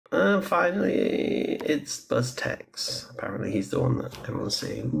Finally, it's BuzzTex. Apparently, he's the one that everyone's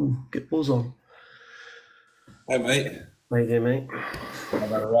saying, "Ooh, get Buzz on." Hey, mate. How you doing, mate?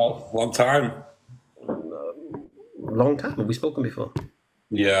 Very well. Long time. Long time. Have we spoken before?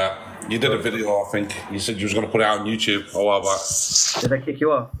 Yeah. You did a video, I think. You said you was going to put it out on YouTube a while back. Did I kick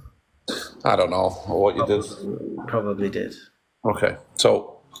you off? I don't know what you did. Probably did. Okay.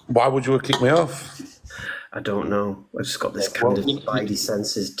 So, why would you have kicked me off? I don't know. I just got this kind of spidey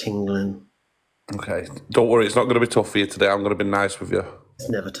senses tingling. Okay. Don't worry. It's not going to be tough for you today. I'm going to be nice with you. It's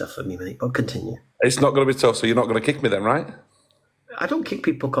never tough for me, mate. But continue. It's not going to be tough, so you're not going to kick me then, right? I don't kick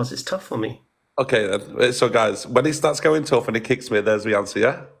people because it's tough for me. Okay, then. So, guys, when he starts going tough and he kicks me, there's the answer,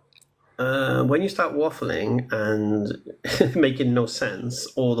 yeah? When you start waffling and making no sense,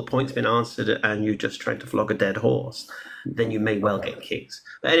 or the point's been answered and you're just trying to flog a dead horse, then you may well get kicked.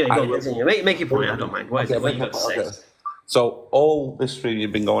 But anyway, go on, continue. Make your point. I don't mind. What is it? What you got to say? So all this stream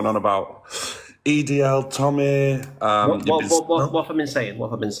you've been going on about EDL, Tommy. What have I been saying?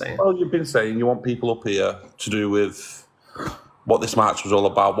 What have I been saying? Well, you've been saying you want people up here to do with what this match was all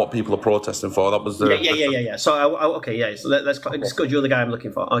about, what people are protesting for. That was the yeah. So okay, yeah. So let's go. You're the guy I'm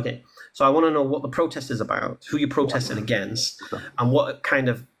looking for. Okay. So I want to know what the protest is about, who you're protesting against, and what kind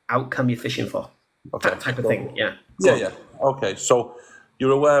of outcome you're fishing for. Okay. That type of thing. Yeah. Yeah. Okay. So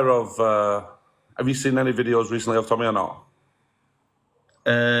you're aware of? Have you seen any videos recently of Tommy or not?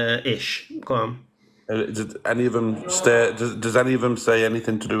 Ish. Go on. Did any of them stay? Does any of them say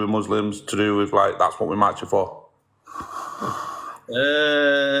anything to do with Muslims? To do with like that's what we're marching for?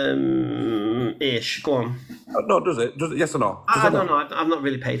 Ish. Go on. No, does it? Yes or no? I don't know. I've not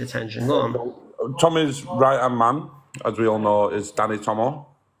really paid attention. Go on. Tommy's right-hand man, as we all know, is Danny Tomo.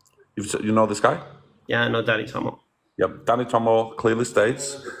 You know this guy? Yeah, I know Danny Tomo. Yep. Danny Tomo clearly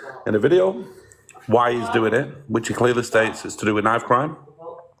states in a video why he's doing it, which he clearly states is to do with knife crime.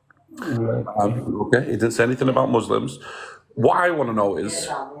 Okay, he didn't say anything about Muslims. What I want to know is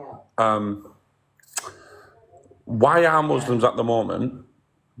why are Muslims at the moment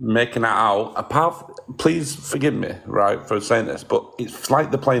making that out? Please forgive me, right, for saying this, but it's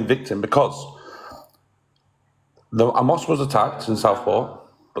like they're playing victim because a mosque was attacked in Southport,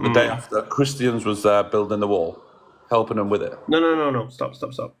 but the day after, Christians was there building the wall, helping them with it. No. Stop.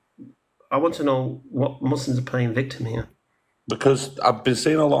 I want to know what Muslims are playing victim here. Because I've been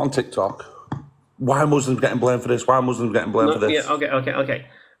seeing a lot on TikTok. Why are Muslims getting blamed for this? Why are Muslims getting blamed for this? Yeah, okay.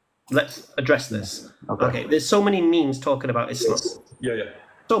 Let's address this. Okay. There's so many memes talking about Islam. Yeah.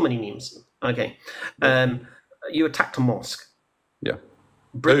 So many memes. Okay. You attacked a mosque. Yeah.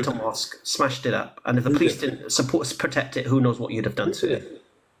 Bricked a mosque, smashed it up. And if the police didn't protect it, who knows what you'd have done to it.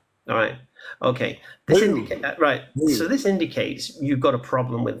 All right. Okay. So this indicates you've got a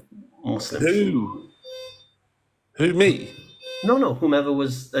problem with Muslims. Who, me? No, whomever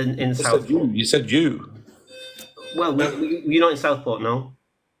was in Southport. You said you. Well, you're not in Southport, no?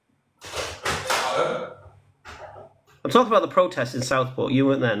 I'm talking about the protests in Southport. You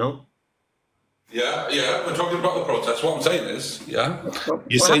weren't there, no? Yeah. We're talking about the protests. What I'm saying is,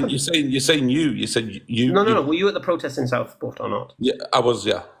 you're saying you. You said you. No. Were you at the protest in Southport or not? Yeah, I was.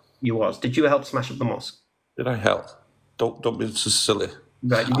 Yeah. You was. Did you help smash up the mosque? Did I help? Don't be so silly.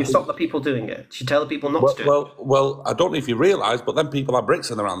 Right. Did you stop the people doing it? Did you tell the people not to do it? Well, I don't know if you realise, but then people have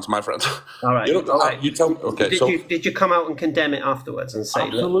bricks in their hands, my friend. All right. You tell me. Okay. Did you come out and condemn it afterwards and say?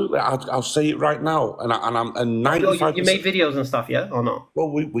 Absolutely. I'll say it right now, and 95%. You made videos and stuff, yeah, or not?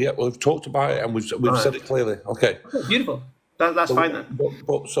 Well, we've talked about it and we've said it clearly. Okay. Beautiful. That's fine then.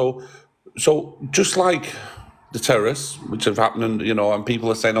 But so just like the terrorists, which have happened, and people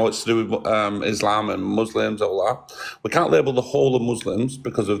are saying, it's to do with Islam and Muslims, all that. We can't label the whole of Muslims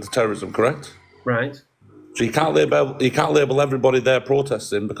because of the terrorism, correct? Right. So you can't label everybody there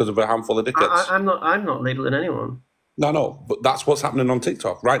protesting because of a handful of dickheads. I'm not labeling anyone. No, but that's what's happening on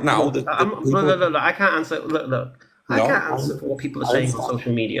TikTok right now. Look, I can't answer. Look. I can't answer for what people are saying on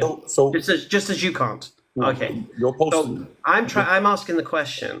social media. So just as you can't. Okay. You're posting. So I'm asking the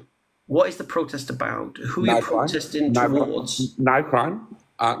question. What is the protest about? Who are you protesting towards? Knife crime.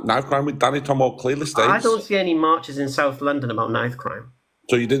 Knife crime with Danny Tomo clearly states. I don't see any marches in South London about knife crime.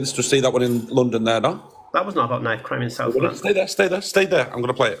 So you didn't just see that one in London there, no? That was not about knife crime in South London. Stay there. I'm going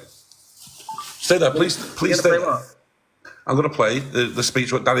to play it. Stay there, please stay there. What? I'm going to play the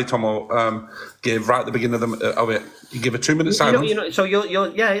speech what Danny Tomo gave right at the beginning of it. He gave a 2-minute silence. So you're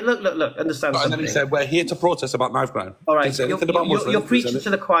look. Understand something. And then he said, "We're here to protest about knife crime." All right, you're preaching to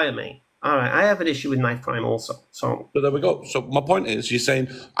the choir, mate. All right, I have an issue with knife crime also. So there we go. So my point is, you're saying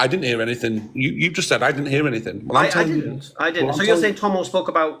I didn't hear anything. You just said I didn't hear anything. Well, I didn't. Well, so you're saying Tomo spoke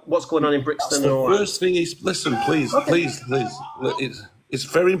about what's going on in Brixton and all that? First thing is, listen, please. It's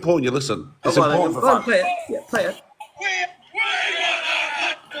very important you listen. It's well, important go for on, facts. play it. Yeah, play it.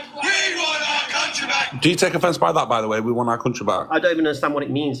 We want our country back. Do you take offence by that, by the way? We want our country back. I don't even understand what it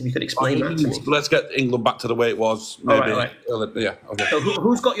means. If you could explain that to me. Let's get England back to the way it was. Maybe. All right. Yeah. Okay. So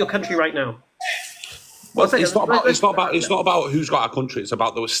who's got your country right now? Well, it's not about who's got our country. It's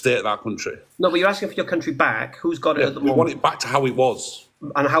about the state of our country. No, but you're asking for your country back. Who's got it at the We moment? want it back to how it was.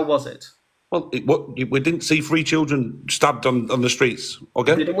 And how was it? Well, we didn't see 3 children stabbed on the streets.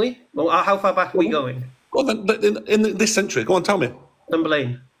 Okay. Didn't we? Well, how far back are we going? Well, then, in this century, go on, tell me.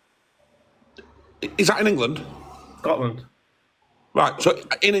 Dunfermline. Is that in England? Scotland. Right. So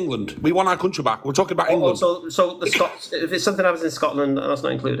in England, we want our country back. We're talking about England. So the Scots. If it's something happens in Scotland, that's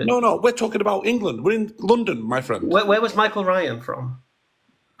not included. No, we're talking about England. We're in London, my friend. Where was Michael Ryan from?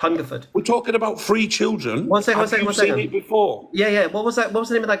 Hungerford. We're talking about 3 children. One second. Have you seen it before? Yeah. What was that? What was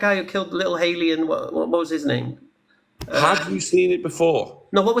the name of that guy who killed little Haley? And what was his name? Have you seen it before?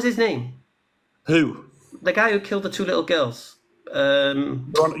 No. What was his name? Who? The guy who killed the 2 little girls. You're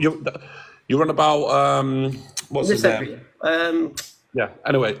on about what's his name? Yeah.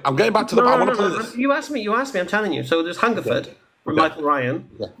 Anyway, I'm getting back to the. I want to play this. You asked me. I'm telling you. So there's Hungerford from Michael Ryan.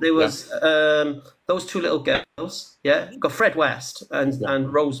 Yeah. There was those 2 little girls. Yeah. You've got Fred West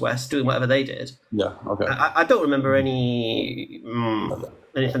and Rose West doing whatever they did. Yeah. Okay. I don't remember anything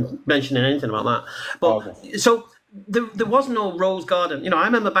mentioning anything about that. But so there was no Rose Garden. I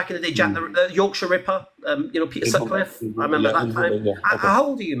remember back in the day, Jack the Yorkshire Ripper. Peter Sutcliffe. I remember that time. Yeah. Okay. How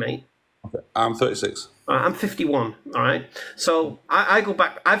old are you, mate? Okay. I'm 36. I'm 51. All right. So I go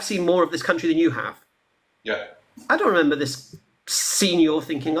back. I've seen more of this country than you have. Yeah. I don't remember this scene you're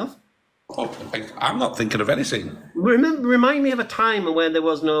thinking of. Oh, I'm not thinking of anything. Remind me of a time when there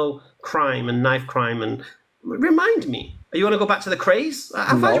was no crime and knife crime, and remind me. You want to go back to the craze?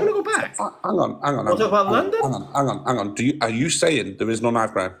 How far do you want to go back? Hang on. Want to talk about London? Hang on. Are you saying there is no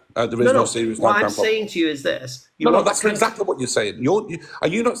knife crime? There is no serious knife crime? What I'm saying to you is this. That's exactly what you're saying. Are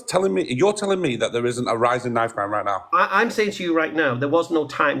you not telling me? You're telling me that there isn't a rise in knife crime right now. I'm saying to you right now, there was no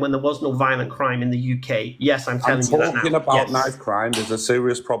time when there was no violent crime in the UK. Yes, I'm telling you that now. I'm talking about knife crime. There's a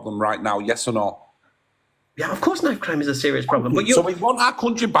serious problem right now. Yes or no? Yeah, of course, knife crime is a serious problem. But so we want our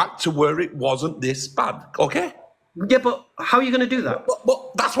country back to where it wasn't this bad. Okay. Yeah, but how are you going to do that?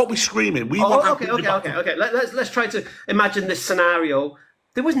 But that's what we're screaming. We want our country back. Okay. Let's try to imagine this scenario.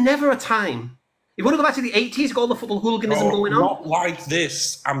 There was never a time. You want to go back to the 80s, got all the football hooliganism going on? Not like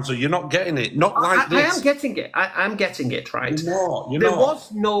this, Hamza. You're not getting it. Not like this. I am getting it. I'm getting it, right? No, there was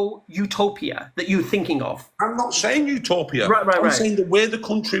no utopia that you're thinking of. I'm not saying utopia. Right. I'm saying the way the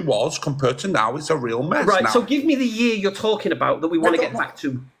country was compared to now, it's a real mess. Right, now. so give me the year you're talking about that we want to get back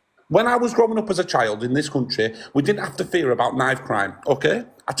to. When I was growing up as a child in this country, we didn't have to fear about knife crime, okay?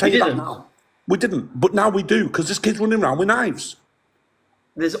 I tell you that now. We didn't, but now we do, because there's kids running around with knives.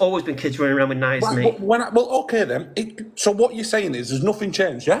 There's always been kids running around with knives, mate. Okay then. So what you're saying is there's nothing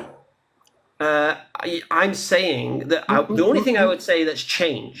changed, yeah? I'm saying that the only thing I would say that's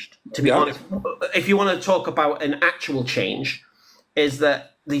changed, to be honest, if you want to talk about an actual change, is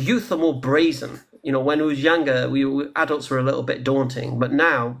that the youth are more brazen. When we was younger, adults were a little bit daunting, but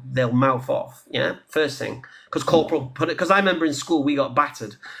now they'll mouth off. Yeah, first thing, because I remember in school we got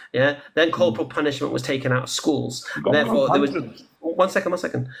battered. Yeah, then corporal punishment was taken out of schools. Therefore, there was one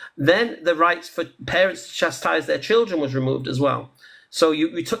second. Then the rights for parents to chastise their children was removed as well. So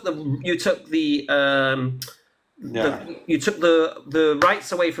you took the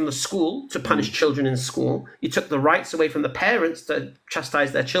rights away from the school to punish children in school. You took the rights away from the parents to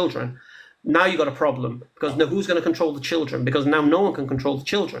chastise their children. Now you got a problem because now who's going to control the children? Because now no one can control the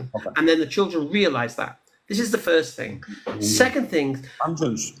children. Okay. And then the children realize that. This is the first thing. Second thing.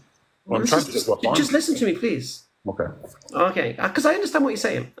 Just listen to me, please. Okay. Because I understand what you're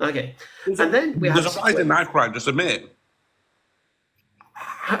saying. Okay. And then we have. There's a rise in knife crime, just admit it.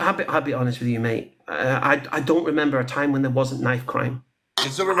 I'll be honest with you, mate. I don't remember a time when there wasn't knife crime.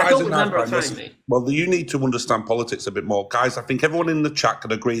 Is there a rise in knife crime? Well, you need to understand politics a bit more. Guys, I think everyone in the chat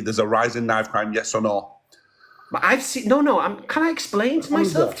can agree there's a rise in knife crime, yes or no? But I've seen... No. Can I explain to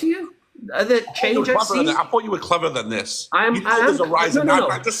myself to you? The change I've seen? I thought you were clever than this. There's a rise in knife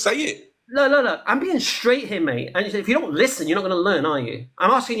crime. Just say it. No. I'm being straight here, mate. And if you don't listen, you're not going to learn, are you? I'm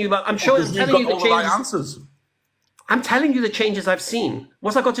asking you about... I'm telling you the changes... Right answers. I'm telling you the changes I've seen.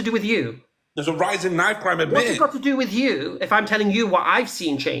 What's that got to do with you? There's a rise in knife crime, admit. What's it got to do with you if I'm telling you what I've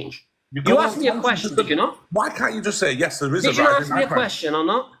seen change? You asked me a question, did you not? Why can't you just say, yes, there is a rise in knife crime? Did you crime? ask me a question or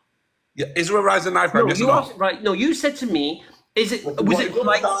not? Yeah, is there a rise in knife crime, yes or no? No, you said to me, Is it? Was it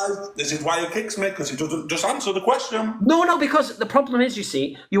like? This is why he kicks me, because he doesn't just answer the question. No, because the problem is, you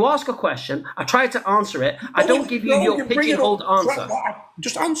see, you ask a question, I try to answer it, I don't give you your pigeonholed answer.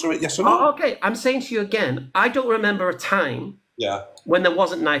 Just answer it, yes or no. Oh, okay, I'm saying to you again, I don't remember a time when there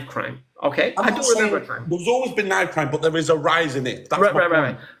wasn't knife crime. Okay, I don't remember a time. There's always been knife crime, but there is a rise in it. That's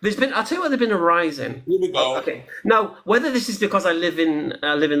right. There's been. I'll tell you what. There's been a rise in. Here we go. Okay. Now, whether this is because I live in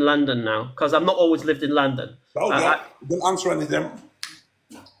London now, because I've not always lived in London. Oh yeah. Don't answer anything.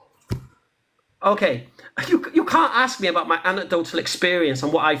 Okay. You can't ask me about my anecdotal experience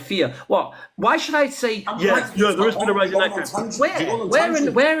and what I fear. What? Why should I say there has been a rise in knife crime?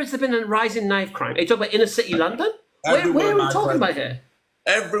 Where has there been a rise in knife crime? Are you talking about inner city London? Where are we talking about here?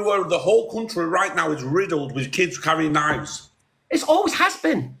 Everywhere, the whole country right now is riddled with kids carrying knives. It always has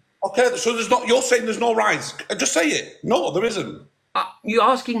been. Okay, so there's not. You're saying there's no rise. Just say it. No, there isn't. You're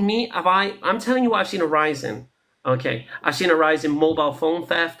asking me, I'm telling you what I've seen a rise in. Okay, I've seen a rise in mobile phone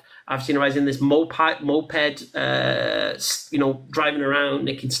theft. I've seen a rise in this moped, driving around,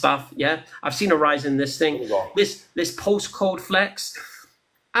 nicking stuff. Yeah, I've seen a rise in this thing. This postcode flex.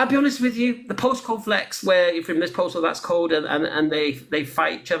 I'll be honest with you, the postcode flex, where you're from this postcode, that's code, and they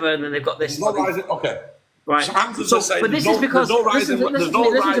fight each other, and then they've got this. There's no rise. Okay. Right. But this is because listen to me. There's no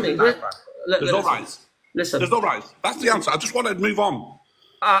rise. Listen. There's no rise. That's the answer. I just want to move on.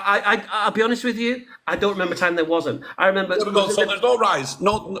 I'll be honest with you. I don't remember a time there wasn't. I remember. So there's no rise.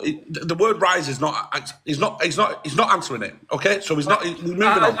 No, the word rise is not. He's not answering it. Okay, so he's not. He's moving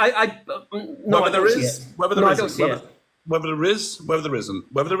on. No, I don't see it. I don't see it. Whether there is, whether there isn't,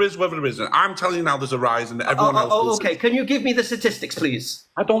 whether there is, whether there isn't. I'm telling you now, there's a rise, and everyone else. Oh, okay. Can you give me the statistics, please?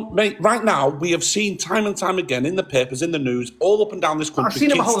 I don't, mate. Right now, we have seen time and time again in the papers, in the news, all up and down this country. I've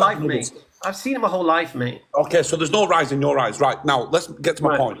seen it my whole life, mate. I've seen it my whole life, mate. Okay, so there's no rise in your eyes, right? Now let's get to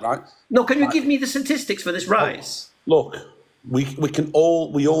my point, right? No, can you give me the statistics for this rise? Look, we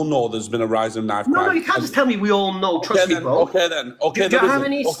all know there's been a rise in knife crime. No, you can't just tell me we all know. Trust me, bro. Okay, then. Okay, do you have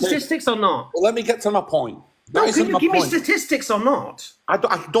any statistics or not? Well, let me get to my point. No, can you give me statistics or not? I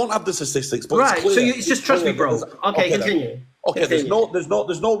don't have the statistics, but right. It's clear. So it's just trust me, bro. Okay, continue. Okay, there's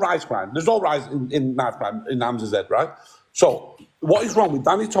no rise crime. There's no rise in knife crime in Hamza's head, right? So what is wrong with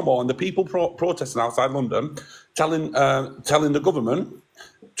Danny Tomo and the people protesting outside London, telling the government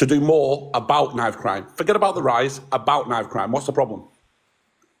to do more about knife crime? Forget about the rise, about knife crime. What's the problem?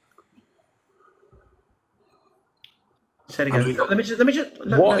 Say it again.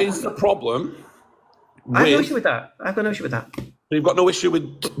 What is the problem? I have no issue with that. I've got no issue with that. You've got no issue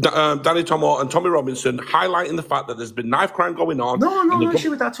with Danny Tomo and Tommy Robinson highlighting the fact that there's been knife crime going on. No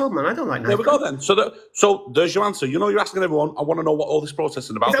issue with that at all, man. I don't like knife crime. There we go then. So there's your answer. You know, you're asking everyone, I want to know what all this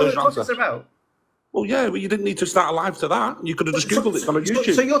protesting about. Is that what the protest is about? Well, yeah, well, you didn't need to start a live to that. You could have just Googled it on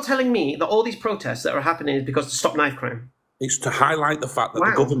YouTube. So you're telling me that all these protests that are happening is because to stop knife crime? It's to highlight the fact that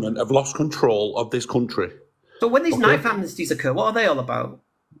the government have lost control of this country. So when these knife amnesties occur, what are they all about?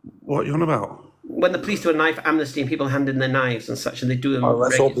 What are you on about? When the police do a knife amnesty and people hand in their knives and such, and they do them. Oh,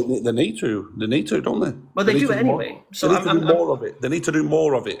 that's all they need to. They need to, don't they? Well, they do it anyway. So they need to do more of it. They need to do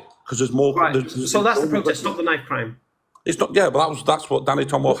more of it because there's more. Right. So that's the protest. Stop the knife crime. It's not. Yeah, but that's what Danny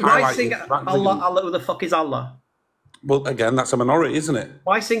Tomo highlighted. Why sing Allah? Who the fuck is Allah? Well, again, that's a minority, isn't it?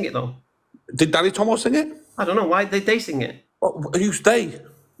 Why sing it though? Did Danny Tomo sing it? I don't know. Why did they sing it? Who's they?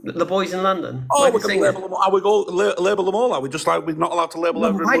 The boys in London. Oh, we're going to label them all. Are we go label them all? Are we just like we're not allowed to label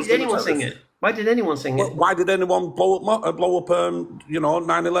everyone? Why did anyone sing it? Why did anyone sing it? Why did anyone blow up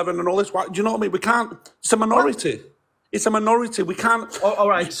 9/11 and all this? Why, do you know what I mean? We can't. It's a minority. What? It's a minority. We can't. All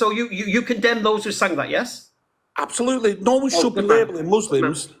right. So you condemn those who sang that? Yes. Absolutely. No one should be labelling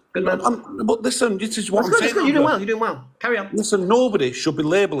Muslims. Good man. But listen, this is what I'm saying. You're doing well. You're doing well. Carry on. Listen, nobody should be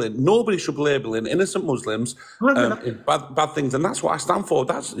labelling innocent Muslims bad things, and that's what I stand for.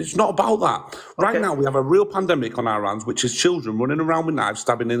 It's not about that. Right now, we have a real pandemic on our hands, which is children running around with knives,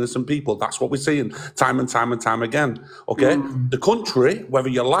 stabbing innocent people. That's what we're seeing time and time and time again. Okay, the country, whether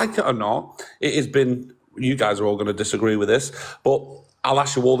you like it or not, it has been. You guys are all going to disagree with this, but I'll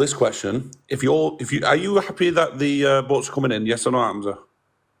ask you all this question: are you happy that the boats are coming in? Yes or no, Hamza?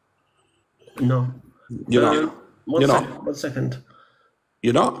 No. You're not? One second.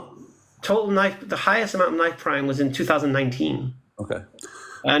 You're not? The highest amount of knife crime was in 2019. Okay.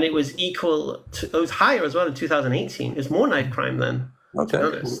 And it was it was higher as well in 2018. There's more knife crime then. Okay.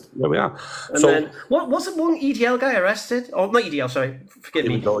 There we are. And then, wasn't one EDL guy arrested? Oh, not EDL, sorry. Forgive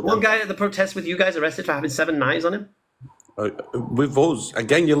me. One guy at the protest with you guys arrested for having 7 knives on him? With us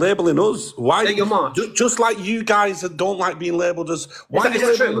again, you're labelling us. Why? You're not. Just like you guys don't like being labelled as. Why is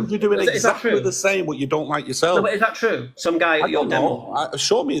that true? You're doing exactly the same. What you don't like yourself. No, but is that true? Some guy at your demo.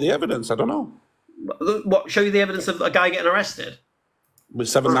 Show me the evidence. I don't know. What? Show you the evidence of a guy getting arrested with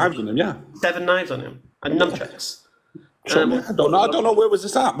 7 knives on him, yeah. 7 knives on him and nunchucks. So, I don't know. Where was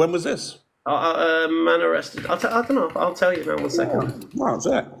this at? When was this? Man arrested. I don't know. I'll tell you now. 1 second. Well, that's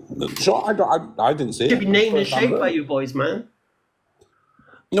it. So I didn't see it. Should be named and shaped by you boys, man.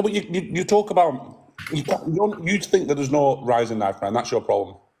 No, but you talk about you think that there's no rise in knife crime. That's your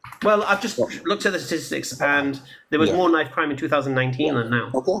problem. Well, I've just looked at the statistics, and there was more knife crime in 2019 than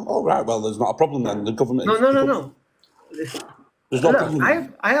now. Okay, all right. Well, there's not a problem then. The government. No. There's no problem.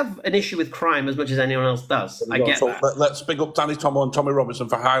 I have an issue with crime as much as anyone else does. I get that. Let's big up Danny Tomo and Tommy Robinson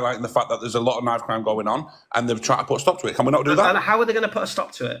for highlighting the fact that there's a lot of knife crime going on, and they've tried to put a stop to it. Can we not do that? And how are they going to put a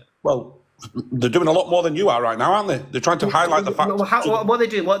stop to it? Well, they're doing a lot more than you are right now, aren't they? They're trying to highlight the fact. What are they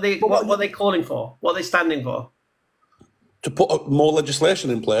doing? What are they calling for? What are they standing for? To put more legislation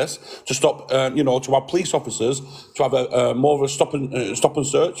in place to stop, to have police officers to have a more of a stop and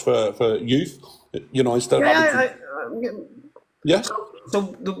search for youth, instead of having. Yes.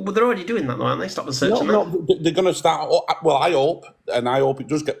 So they're already doing that, though, aren't they? Stop and search. No, they're going to start. Well, I hope it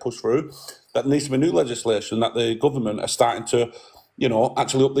does get pushed through. That there needs to be new legislation that the government are starting to,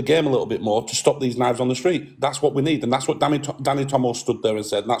 actually up the game a little bit more to stop these knives on the street. That's what we need, and that's what Danny Tomo stood there and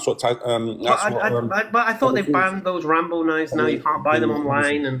said. And that's what. But I thought they banned those Rambo knives. Now you can't buy them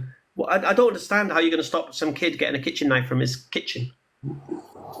online, and I don't understand how you're going to stop some kid getting a kitchen knife from his kitchen.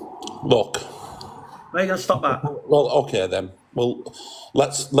 Look, how are you going to stop that? Well, okay then. Well,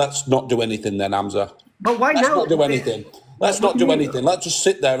 let's not do anything then, Hamza. But why let's now? Not do anything. Let's not do anything. Let's just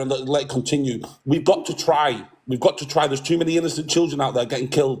sit there and let it continue. We've got to try. There's too many innocent children out there getting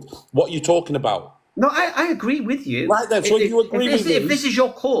killed. What are you talking about? No, I agree with you. Right then, so if you agree with me... If this is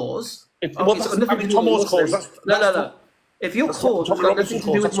your cause... Tomo's cause. No. If your cause has got nothing to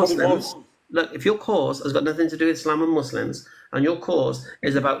do with Muslims... Look, if your cause has got nothing to do with Islam and Muslims, and your cause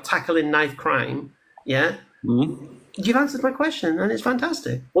is about tackling knife crime, yeah? Mm-hmm. You've answered my question, and it's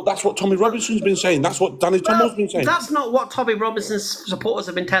fantastic. Well, that's what Tommy Robinson's been saying. That's what Danny Tomo's been saying. That's not what Tommy Robinson's supporters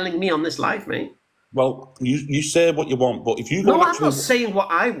have been telling me on this live, mate. Well, you say what you want, but if you go... No, I'm not saying what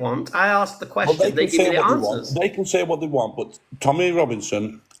I want. I asked the question. Well, they give me the answers. They can say what they want, but Tommy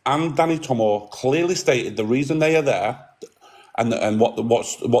Robinson and Danny Tomo clearly stated the reason they are there and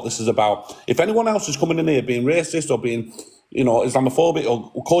what this is about. If anyone else is coming in here being racist or being... Islamophobic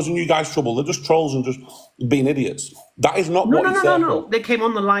or causing you guys trouble. They're just trolls and just being idiots. That is not what he's there for. No. They came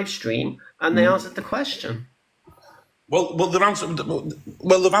on the live stream and they answered the question. Well, they've answered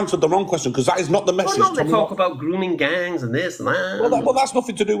the wrong question because that is not the message. Well, no, they talk about grooming gangs and this and that. Well, that's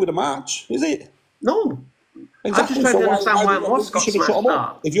nothing to do with the march, is it? No. Exactly. I'm just trying to understand why Moss got smashed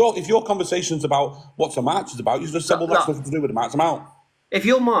up. If your conversation's about what the march is about, you just said, that's nothing to do with the march. I'm out. If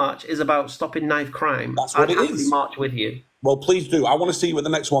your march is about stopping knife crime, that's what I'd happily march with you. Well, please do. I want to see you at the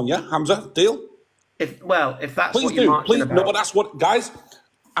next one, yeah, Hamza? Deal? If that's please what you're marching about. No, but that's what... Guys,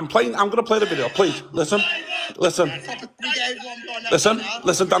 I'm going to play the video. Please, listen, Danny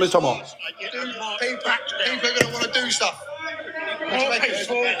Tomo. People are going to want to do stuff.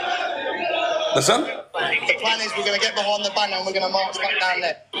 Listen. The plan is we're going to get behind the banner and we're going to march back down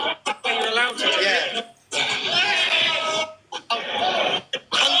there. You're allowed to. Yeah.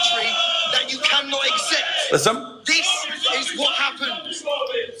 Country that you cannot accept. Listen. This is what happens.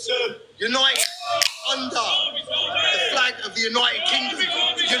 Unite under the flag of the United Kingdom.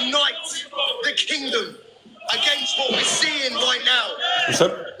 Unite the kingdom against what we're seeing right now.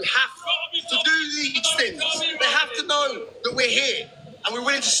 Listen. We have to do these things. They have to know that we're here and we're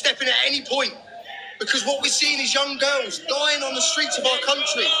willing to step in at any point. Because what we're seeing is young girls dying on the streets of our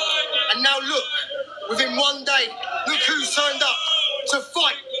country. And now look, within one day, look who's turned up to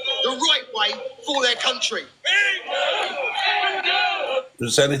fight the right way for their country. Does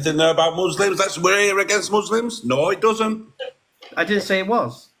it say anything there about Muslims? We're here against Muslims? No, it doesn't. I didn't say it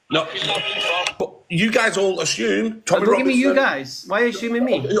was. No. But you guys all assume... Don't give me you guys. Why are you assuming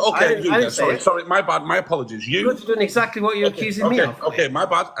me? Okay, you guys. Sorry, my bad. My apologies. You're doing exactly what you're accusing me of. Okay, my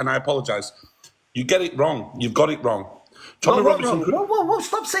bad, and I apologise. You get it wrong. You've got it wrong. Tommy Robinson. Whoa,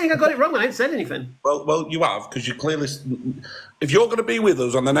 stop saying I got it wrong. I ain't said anything. Well, you have, because you clearly... If you're going to be with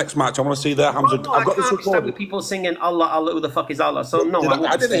us on the next match, I want to see there, Hamza. No, I've got this recorded. With people singing Allah, Allah, who the fuck is Allah? So no,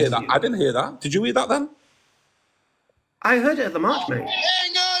 I didn't hear that. I didn't hear that. Did you hear that then? I heard it at the march, mate.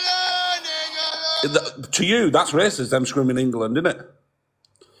 To you, that's racist, them screaming England, isn't it?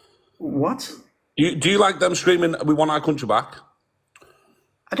 What? Do you like them screaming, we want our country back?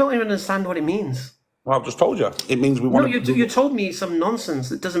 I don't even understand what it means. Well, I've just told you. It means we want you told me some nonsense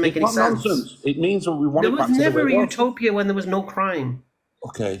that doesn't make any sense. Nonsense. It means that we want it back to the way it was. There was never a utopia when there was no crime.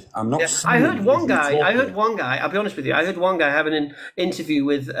 Okay, I'm not. Yeah, I heard one guy. I'll be honest with you. I heard one guy having an interview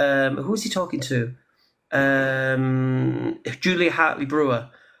with who was he talking to? Julia Hartley Brewer,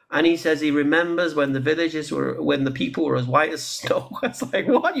 and he says he remembers when the people were as white as snow. It's like,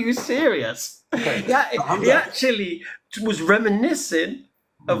 what? Are you serious? Okay. Yeah, he actually was reminiscing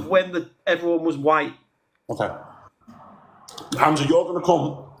of when everyone was white. Okay, Hamza, you're going to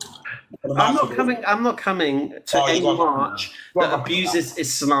come. I'm not coming to any march that abuses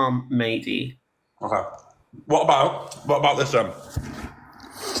Islam, matey. Okay. What about this then?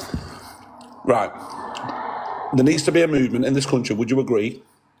 Right. There needs to be a movement in this country, would you agree,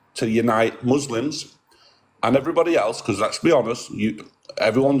 to unite Muslims and everybody else, because let's be honest,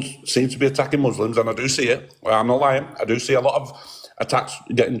 everyone seems to be attacking Muslims, and I do see it. Well, I'm not lying. I do see a lot of attacks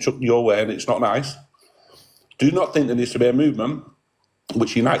getting chucked your way, and it's not nice. Do you not think there needs to be a movement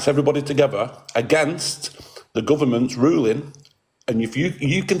which unites everybody together against the government's ruling? And if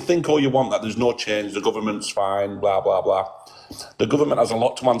you can think all you want that there's no change, the government's fine, blah, blah, blah. The government has a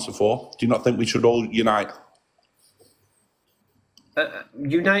lot to answer for. Do you not think we should all unite?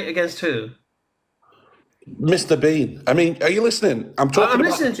 Unite against who? Mr. Bean. I mean, are you listening? I'm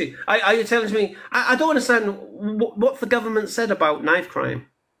listening to you. Are you telling me? I don't understand what the government said about knife crime.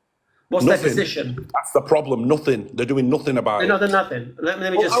 What's their position? That's the problem. Nothing. They're doing nothing about it. No, they're nothing. Let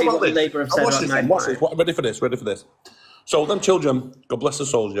me just see what the Labour have said about knife crime. Ready for this? Ready for this? So them children, God bless the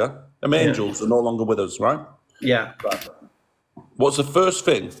souls, yeah? Them angels are no longer with us, right? Yeah. Right. What's the first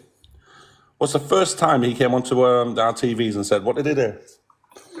thing? What's the first time he came onto our TVs and said, what did he do?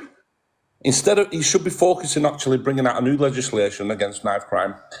 Instead of, he should be focusing actually bringing out a new legislation against knife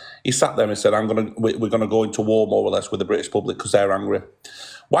crime. He sat there and said, we're going to go into war more or less with the British public because they're angry.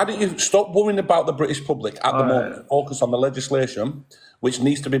 Why don't you stop worrying about the British public at the moment? Focus on the legislation which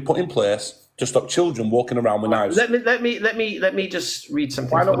needs to be put in place to stop children walking around with knives. Let me just read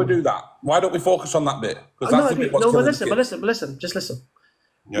something. Why don't we do that? Why don't we focus on that bit? But listen. Just listen.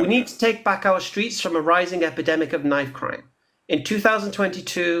 Yeah. We need to take back our streets from a rising epidemic of knife crime. In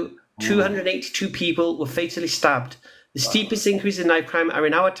 2022, 282 people were fatally stabbed. The steepest increase in knife crime are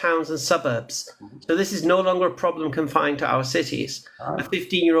in our towns and suburbs. So this is no longer a problem confined to our cities. A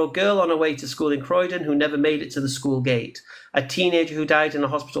 15-year-old girl on her way to school in Croydon who never made it to the school gate. A teenager who died in a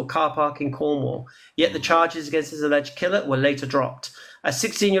hospital car park in Cornwall. Yet the charges against his alleged killer were later dropped. A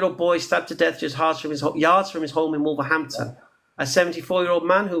 16-year-old boy stabbed to death just yards from his home in Wolverhampton. A 74-year-old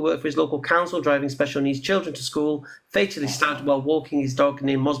man who worked for his local council driving special needs children to school fatally stabbed while walking his dog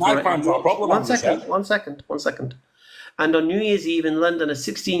near Mosborough. One second. And on New Year's Eve in London, a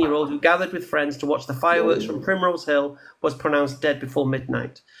 16-year-old who gathered with friends to watch the fireworks from Primrose Hill was pronounced dead before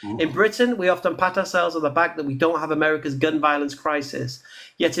midnight. In Britain, we often pat ourselves on the back that we don't have America's gun violence crisis.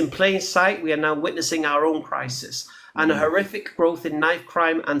 Yet in plain sight, we are now witnessing our own crisis and a horrific growth in knife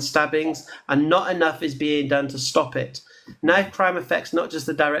crime and stabbings, and not enough is being done to stop it. Knife crime affects not just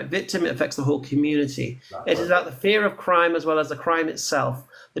the direct victim, it affects the whole community. It is about the fear of crime as well as the crime itself.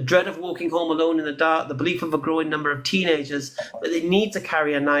 The dread of walking home alone in the dark, the belief of a growing number of teenagers that they need to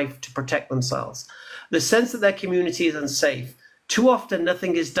carry a knife to protect themselves. The sense that their community is unsafe. Too often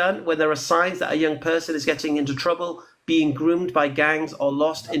nothing is done when there are signs that a young person is getting into trouble, being groomed by gangs or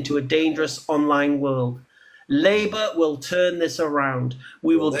lost into a dangerous online world. Labour will turn this around.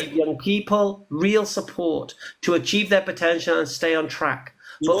 We will give young people real support to achieve their potential and stay on track.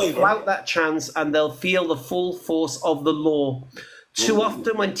 But without that chance, and they'll feel the full force of the law. Too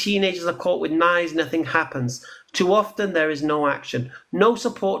often when teenagers are caught with knives, nothing happens. Too often there is no action, no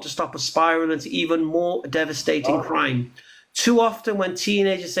support to stop a spiral into even more devastating crime. Too often when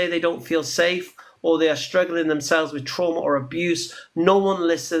teenagers say they don't feel safe or they are struggling themselves with trauma or abuse, no one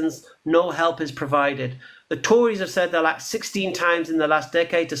listens, no help is provided. The Tories have said they'll act 16 times in the last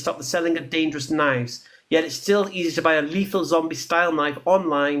decade to stop the selling of dangerous knives. Yet it's still easier to buy a lethal zombie-style knife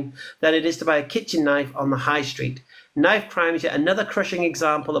online than it is to buy a kitchen knife on the high street. Knife crime is yet another crushing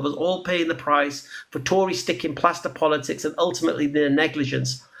example of us all paying the price for Tory stick-in plaster politics and ultimately their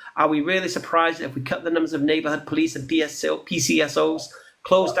negligence. Are we really surprised if we cut the numbers of neighbourhood police and PCSOs,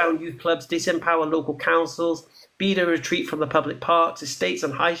 close down youth clubs, disempower local councils, beat a retreat from the public parks, estates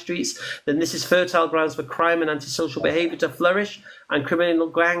and high streets, then this is fertile grounds for crime and antisocial behaviour to flourish and criminal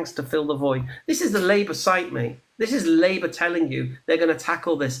gangs to fill the void. This is the Labour site, mate. This is Labour telling you they're going to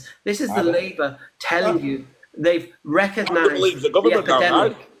tackle this. This is the Labour telling you they've recognised the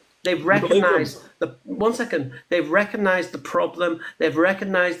epidemic. They've recognised They've recognised the problem. They've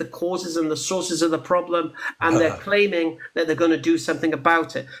recognised the causes and the sources of the problem, and they're claiming that they're going to do something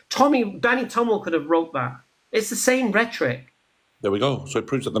about it. Danny Tommel could have wrote that. It's the same rhetoric. There we go. So it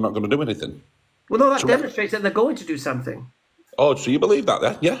proves that they're not going to do anything. Well, no, that demonstrates that they're going to do something. Oh, so you believe that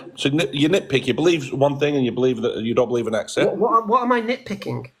then? Yeah. So you nitpick. You believe one thing and you believe that you don't believe the next. Yeah? What am I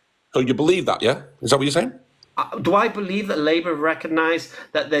nitpicking? So you believe that, yeah? Is that what you're saying? Do I believe that Labour recognise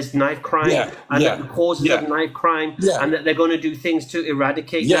that there's knife crime and that the causes of knife crime and that they're going to do things to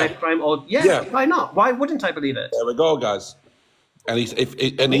eradicate knife crime? Or why not? Why wouldn't I believe it? There we go, guys. And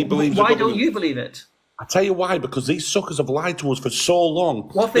he believes. Why don't you believe it? I tell you why. Because these suckers have lied to us for so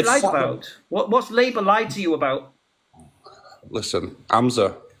long. What have they lied about? What's Labour lied to you about? Listen,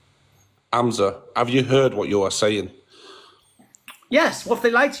 Hamza, have you heard what you are saying? Yes, what have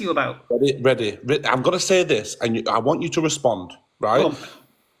they lied to you about? Ready. I'm going to say this, and I want you to respond, right?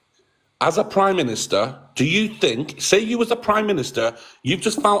 As a Prime Minister, do you think, say you as a Prime Minister, you've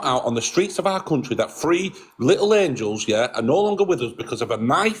just found out on the streets of our country that 3 little angels, are no longer with us because of a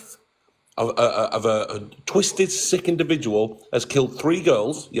knife of a twisted, sick individual has killed 3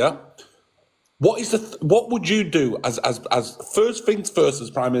 girls, What would you do as first things first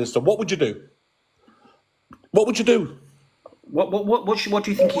as Prime Minister? What would you do? What would you do? What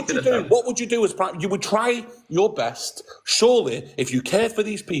do you think you could have done? What would you do as Prime? You would try your best. Surely, if you cared for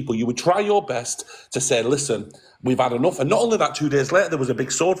these people, you would try your best to say, listen, we've had enough. And not only that, 2 days later, there was a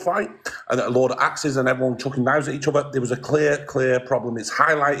big sword fight and a load of axes and everyone chucking knives at each other. There was a clear problem. It's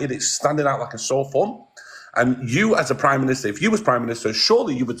highlighted. It's standing out like a sore thumb. And you, as a Prime Minister, if you was Prime Minister,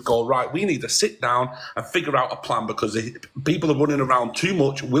 surely you would go, right, we need to sit down and figure out a plan because people are running around too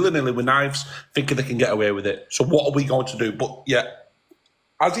much, willy-nilly with knives, thinking they can get away with it. So what are we going to do? But,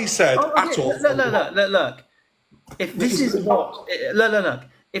 as he said, Look. If this is what... Look.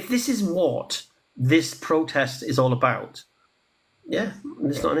 If this is what this protest is all about,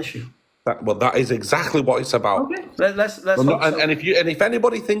 it's not an issue. That is exactly what it's about. Okay, let's and if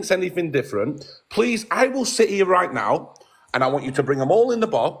anybody thinks anything different, please, I will sit here right now, and I want you to bring them all in the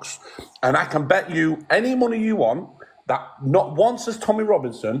box, and I can bet you any money you want that not once has Tommy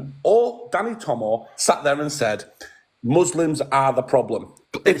Robinson or Danny Tomo sat there and said Muslims are the problem.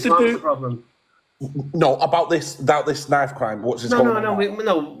 It's not the problem. No, about this knife crime. What's this? No.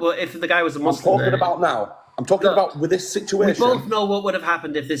 Well, if the guy was a Muslim, I'm talking about with this situation. We both know what would have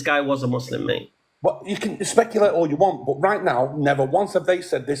happened if this guy was a Muslim, mate. But you can speculate all you want, but right now, never once have they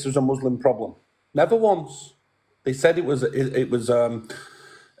said this was a Muslim problem. Never once. They said it was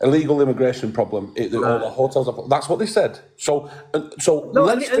illegal immigration problem. All the hotels. That's what they said. So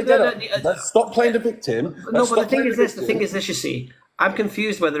let's forget it. Let's stop playing the victim. But the thing is this. You see, I'm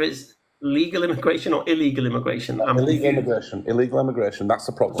confused whether it's legal immigration or illegal immigration. Illegal immigration. That's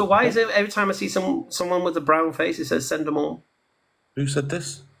the problem. So why is it every time I see someone with a brown face, it says send them home? Who said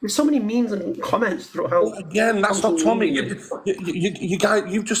this? There's so many memes and comments throughout. Well, again, that's not Tommy. You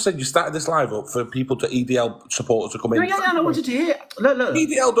guys, you've just said you started this live up for people to EDL supporters to come in. Yeah, I wanted to hear. Look.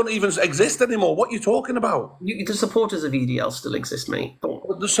 EDL don't even exist anymore. What are you talking about? The supporters of EDL still exist, mate.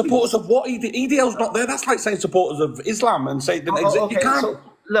 The supporters of what? EDL's not there. That's like saying supporters of Islam and say they exist. Okay, you can't. So,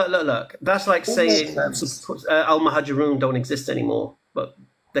 look. That's like saying Al Muhajirun don't exist anymore. But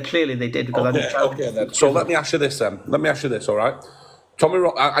clearly they did because okay then. So let me ask you this then. All right. Tommy,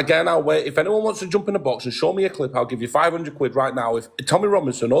 again, I'll wait. If anyone wants to jump in a box and show me a clip, I'll give you 500 quid right now. If Tommy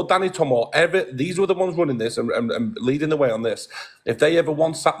Robinson or Danny Tomo, these were the ones running this and leading the way on this, if they ever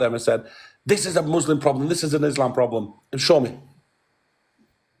once sat there and said, this is a Muslim problem, this is an Islam problem, show me.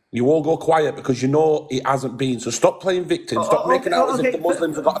 You all go quiet because you know it hasn't been. So stop playing victim. Stop making out as if the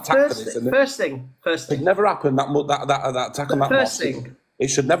Muslims have got attacked for this. First thing. It never happened, that attack on that mosque. It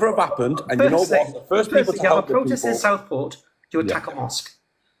should never have happened. And you know what? The first people to help the people... You have a protest in Southport to attack a mosque.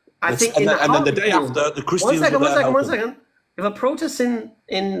 I think and then the day after, the Christians One second. If a protest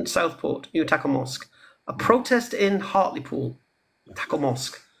in Southport, you attack a mosque. A protest in Hartlepool, attack a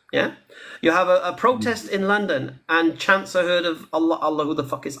mosque. Yeah? You have a protest in London and chants are heard of Allah, who the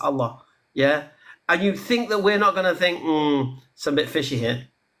fuck is Allah? Yeah? And you think that we're not going to think, it's a bit fishy here.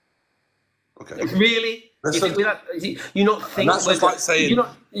 Okay. Really? You not think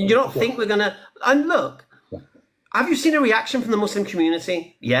we're going to... And look... Have you seen a reaction from the Muslim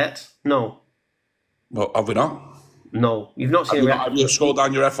community yet? No. Well, have we not? No, you've not seen a reaction. Have you scrolled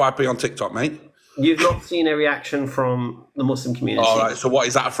down your FYP on TikTok, mate? You've not seen a reaction from the Muslim community. All right, so what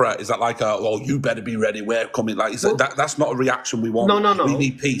is that a threat? Is that like you better be ready, we're coming? Like, that's not a reaction we want. No. We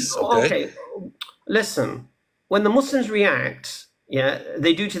need peace, okay? Listen, when the Muslims react,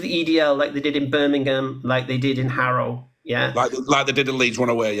 they do to the EDL like they did in Birmingham, like they did in Harrow, Like they did in Leeds, run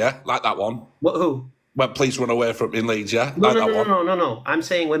away, like that one. What, who? When police run away from in Leeds, yeah? No. I'm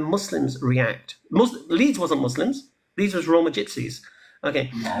saying when Muslims react. Leeds wasn't Muslims. Leeds was Roma Gypsies.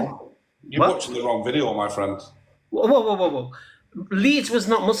 Okay. No. You're watching the wrong video, my friend. Whoa. Leeds was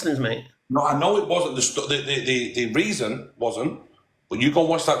not Muslims, mate. No, I know it wasn't. The reason wasn't. But you go and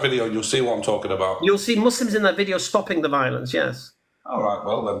watch that video and you'll see what I'm talking about. You'll see Muslims in that video stopping the violence, yes. All right,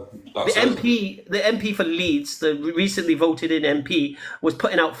 well then. That's the MP for Leeds, the recently voted in MP, was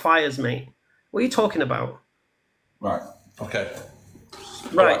putting out fires, mate. What are you talking about? Right, okay.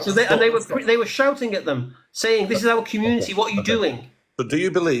 Right, so they were shouting at them, saying, "This is our community, what are you doing?" So do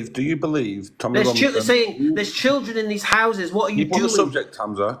you believe Tommy Robinson? Saying there's children in these houses. What are you doing? On the subject,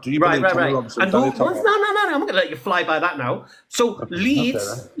 Hamza. Do you believe Tommy Robinson? And no. I'm not going to let you fly by that now. So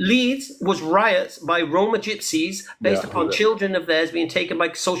Leeds was riots by Roma gypsies based upon children of theirs being taken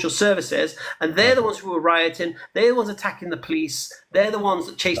by social services, and they're the ones who were rioting. They're the ones attacking the police. They're the ones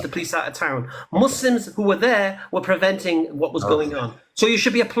that chased the police out of town. Muslims who were there were preventing what was going on. So you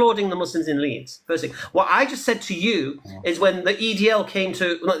should be applauding the Muslims in Leeds. First thing. What I just said to you is when the EDL came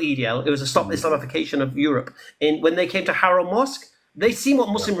to, not the EDL, it was a Stop Islamification of Europe. When they came to Harrow Mosque, they seen what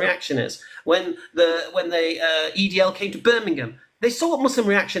Muslim reaction is. When the EDL came to Birmingham, they saw what Muslim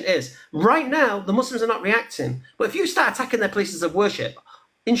reaction is. Right now, the Muslims are not reacting. But if you start attacking their places of worship,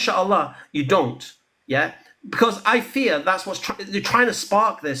 inshallah, you don't. Yeah? Because I fear that's what's they're trying to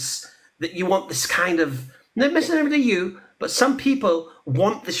spark this, that you want this kind of, not necessarily you, but some people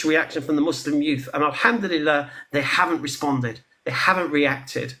want this reaction from the Muslim youth. And alhamdulillah, they haven't responded. They haven't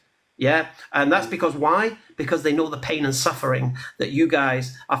reacted. Yeah? And that's because why? Because they know the pain and suffering that you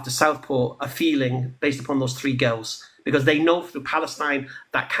guys after Southport are feeling based upon those 3 girls. Because they know through Palestine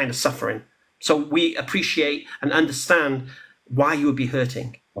that kind of suffering. So we appreciate and understand why you would be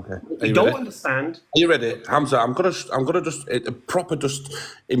hurting. Okay. You don't understand. Are you ready? Hamza, I'm gonna just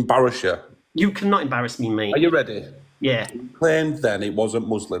embarrass you. You cannot embarrass me, mate. Are you ready? Yeah. You claimed then it wasn't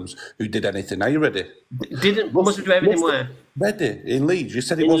Muslims who did anything. Are you ready? Didn't Muslims do everything where? Ready, in Leeds. You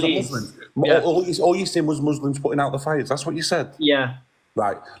said it wasn't Muslims. Yeah. All you said was Muslims putting out the fires. That's what you said. Yeah.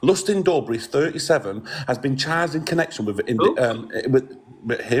 Right. Lustin Dobry, 37, has been charged in connection with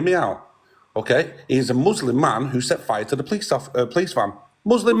hear me out. Okay? He's a Muslim man who set fire to the police van.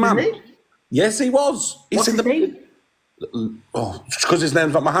 Muslim man. Really? Yes, he was. What's his name? Oh, because his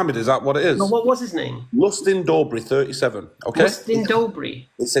name's not Mohammed, is that what it is? No, what was his name? Lustin Dobry, 37. Okay? Lustin Dobry.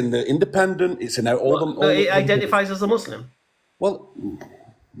 It's in the Independent, it's in all them. It identifies as a Muslim. Well,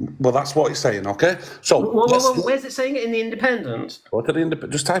 that's what it's saying, okay? So, where's it saying it in the Independent? Go to the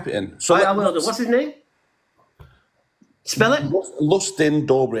Independent, just type it in. So I will do. What's his name? Spell it? Lustin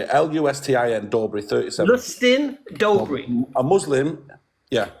Dobry, Lustin Dobry, 37. Lustin Dobry. A Muslim,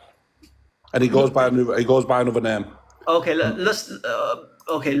 yeah. And he goes by another name. Okay, Lustin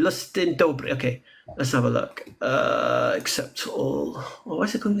Dobry. Okay, let's have a look. Accept all. Oh, why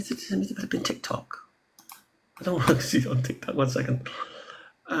is it going to be TikTok? I don't want to see it on TikTok. 1 second.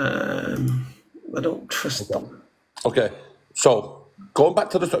 I don't trust them. Okay, so going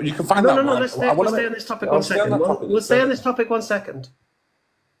back to the topic, you can find that. No. Let's stay on this topic 1 second. We'll stay on this topic 1 second.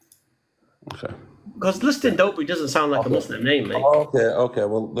 Okay. Because Lustin Dobry doesn't sound like a Muslim name, mate. Okay.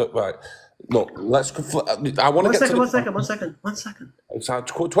 Well, look, right. Look, let's. I want to get to one second. It's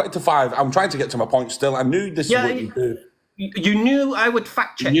 20 to 5. I'm trying to get to my point still. I knew this is what you do. You knew I would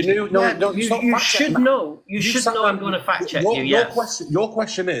fact check. You knew you should know. You should know I'm going to fact check you. Yes. Your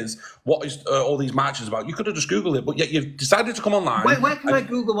question is, what is all these marches about? You could have just Googled it, but yet you've decided to come online. Where can I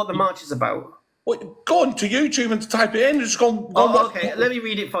Google what the march is about? Go on to YouTube and to type it in. Just go. Okay. Let me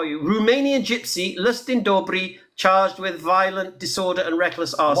read it for you. Romanian gypsy Lustin Dobry charged with violent disorder and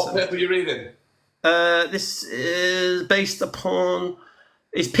reckless arson. What paper are you reading? This is based upon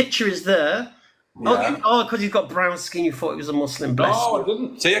his picture is there. Yeah. Because he's got brown skin, you thought he was a Muslim. Bless you. I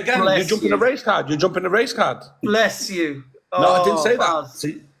didn't. See again, you're jumping a race card. Bless you. No, I didn't say that.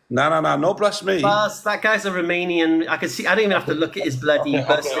 See? No, bless me. Buzz, that guy's a Romanian. I can see. I don't even have to look at his bloody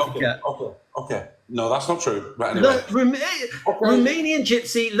birth certificate. Okay. No, that's not true. Right, anyway. Romanian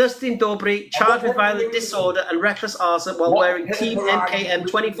gypsy Lustin Dobry charged with violent disorder and reckless arson while wearing Team NKM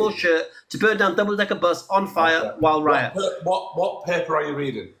 24 shirt to burn down double-decker bus on fire while riot. What paper are you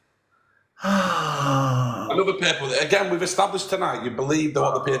reading? Another paper. Again, we've established tonight you believe that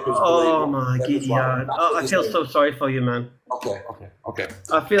what the papers believe. Oh my Gideon. I feel so sorry for you, man. Okay.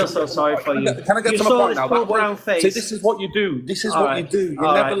 I feel so sorry for you. Can I get to my point now? Brown face. See, this is what you do. You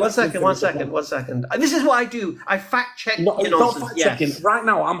never One second. This is what I do. I fact check your nonsense. Fact checking. Right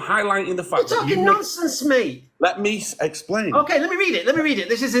now, I'm highlighting the fact that you're talking nonsense, mate. Let me explain. Okay, let me read it.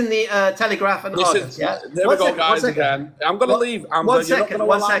 This is in the Telegraph and Argus, yeah? There we go, guys, again. I'm going to leave. One second.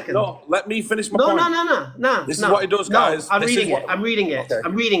 No, let me finish my point. No. This is what he does, guys. I'm reading it. I'm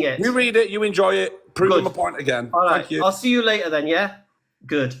reading it. You read it, you enjoy it, proving my point again. All right. Thank you. I'll see you later then, yeah?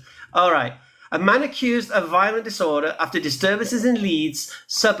 Good. All right. A man accused of violent disorder after disturbances in Leeds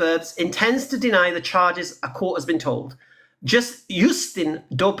suburbs intends to deny the charges, a court has been told. Justin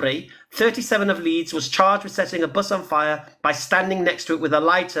Dobry, 37 of Leeds, was charged with setting a bus on fire by standing next to it with a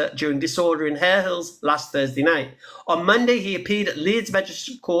lighter during disorder in Hare Hills last Thursday night. On Monday, he appeared at Leeds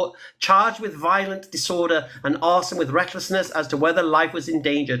Magistrate Court, charged with violent disorder and arson with recklessness as to whether life was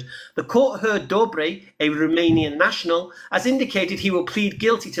endangered. The court heard Dobry, a Romanian national, has indicated he will not plead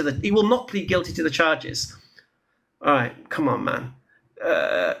guilty to the charges. All right, come on, man.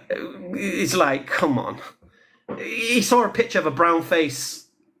 It's like, come on. He saw a picture of a brown face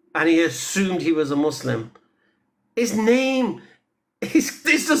and he assumed he was a Muslim. His name,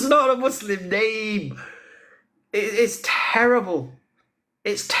 this is not a Muslim name. It's terrible.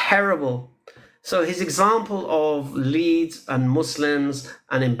 It's terrible. So his example of Leeds and Muslims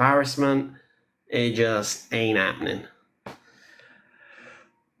and embarrassment, it just ain't happening.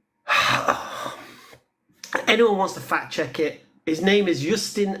 Anyone wants to fact check it? His name is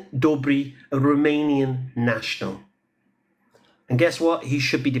Justin Dobry, a Romanian national. And guess what? He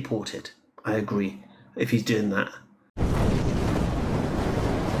should be deported. I agree, if he's doing that.